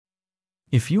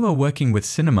If you are working with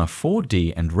Cinema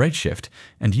 4D and Redshift,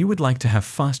 and you would like to have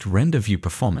fast render view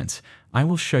performance, I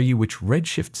will show you which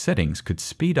Redshift settings could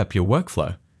speed up your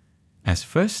workflow. As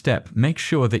first step, make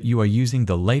sure that you are using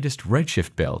the latest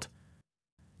Redshift build.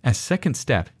 As second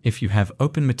step, if you have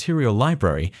Open Material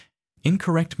Library,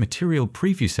 incorrect material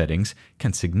preview settings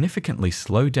can significantly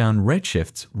slow down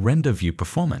Redshift's render view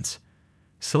performance.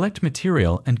 Select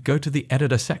Material and go to the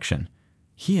Editor section.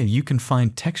 Here you can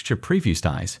find texture preview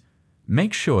styles.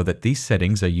 Make sure that these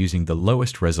settings are using the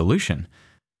lowest resolution.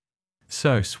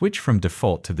 So switch from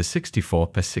default to the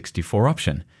 64x64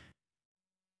 option.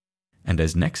 And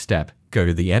as next step, go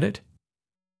to the Edit,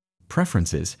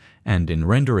 Preferences, and in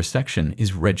Renderer section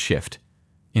is Redshift.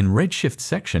 In Redshift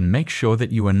section, make sure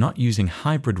that you are not using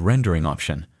Hybrid Rendering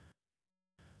option.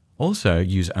 Also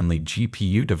use only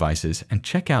GPU devices and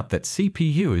check out that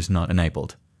CPU is not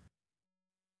enabled.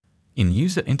 In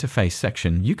User Interface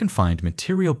section, you can find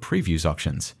Material Previews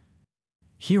options.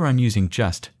 Here I'm using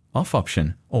just Off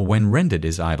option or when rendered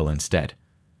is idle instead.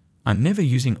 I'm never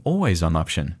using Always On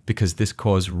option because this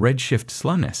causes Redshift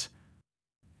slowness.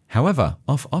 However,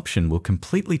 Off option will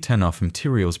completely turn off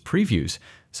Materials Previews,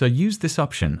 so use this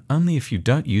option only if you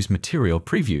don't use Material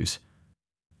Previews.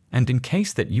 And in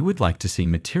case that you would like to see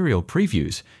Material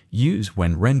Previews, use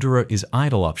When Renderer is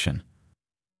Idle option.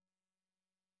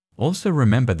 Also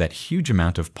remember that huge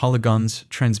amount of polygons,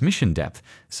 transmission depth,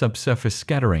 subsurface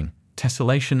scattering,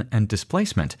 tessellation, and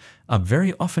displacement are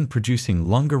very often producing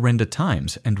longer render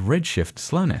times and redshift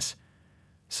slowness.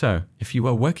 So, if you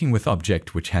are working with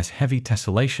object which has heavy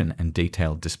tessellation and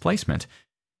detailed displacement,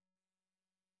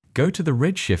 go to the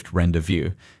Redshift render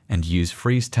view and use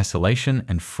Freeze Tessellation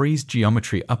and Freeze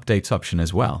Geometry Updates option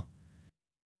as well.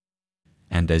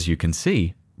 And as you can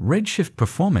see, Redshift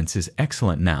performance is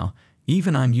excellent now.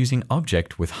 Even I'm using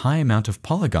object with high amount of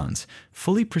polygons,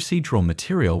 fully procedural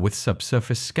material with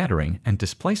subsurface scattering and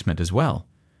displacement as well.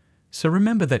 So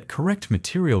remember that correct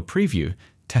material preview,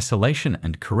 tessellation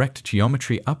and correct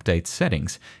geometry update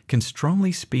settings can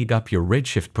strongly speed up your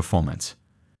Redshift performance.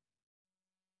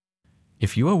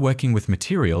 If you are working with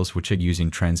materials which are using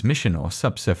transmission or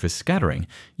subsurface scattering,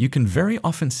 you can very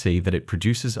often see that it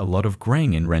produces a lot of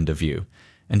graying in render view,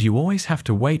 and you always have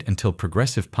to wait until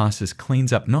progressive passes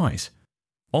cleans up noise.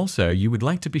 Also, you would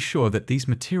like to be sure that these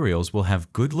materials will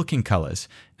have good-looking colors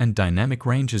and dynamic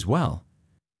range as well.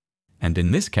 And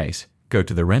in this case, go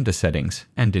to the Render settings,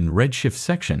 and in Redshift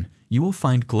section, you will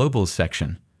find Global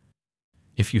section.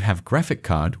 If you have graphic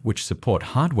card which support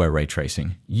hardware ray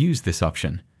tracing, use this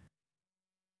option.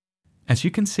 As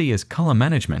you can see as color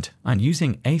management, I'm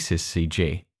using ASYS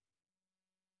CG.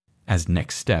 As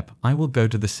next step, I will go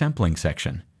to the sampling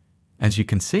section. As you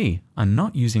can see, I'm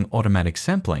not using automatic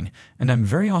sampling, and I'm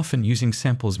very often using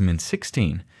samples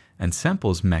min16 and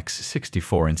samples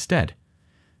max64 instead.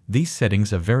 These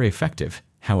settings are very effective.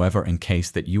 However, in case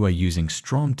that you are using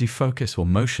strong defocus or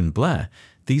motion blur,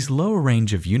 these lower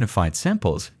range of unified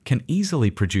samples can easily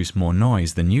produce more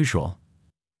noise than usual.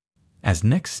 As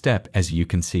next step, as you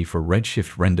can see for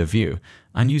Redshift render view,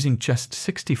 I'm using just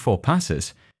 64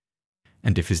 passes,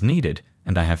 and if is needed,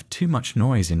 and I have too much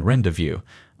noise in render view,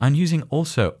 I'm using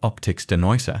also Optics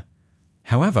Denoiser.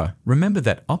 However, remember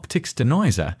that Optics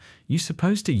Denoiser you're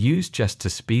supposed to use just to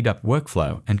speed up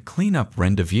workflow and clean up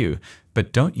render view,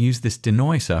 but don't use this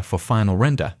denoiser for final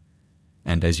render.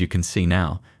 And as you can see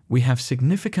now, we have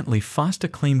significantly faster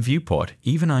clean viewport,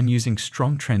 even I'm using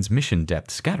strong transmission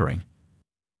depth scattering.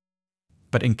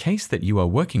 But in case that you are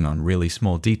working on really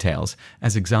small details,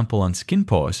 as example on skin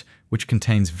pores, which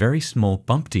contains very small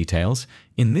bump details,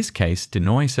 in this case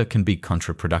denoiser can be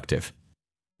counterproductive.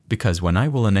 Because when I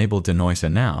will enable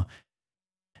denoiser now,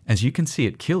 as you can see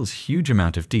it kills huge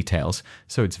amount of details,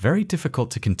 so it's very difficult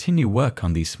to continue work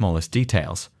on these smallest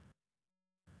details.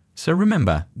 So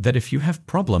remember that if you have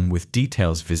problem with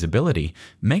details visibility,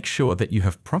 make sure that you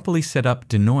have properly set up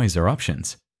denoiser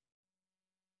options.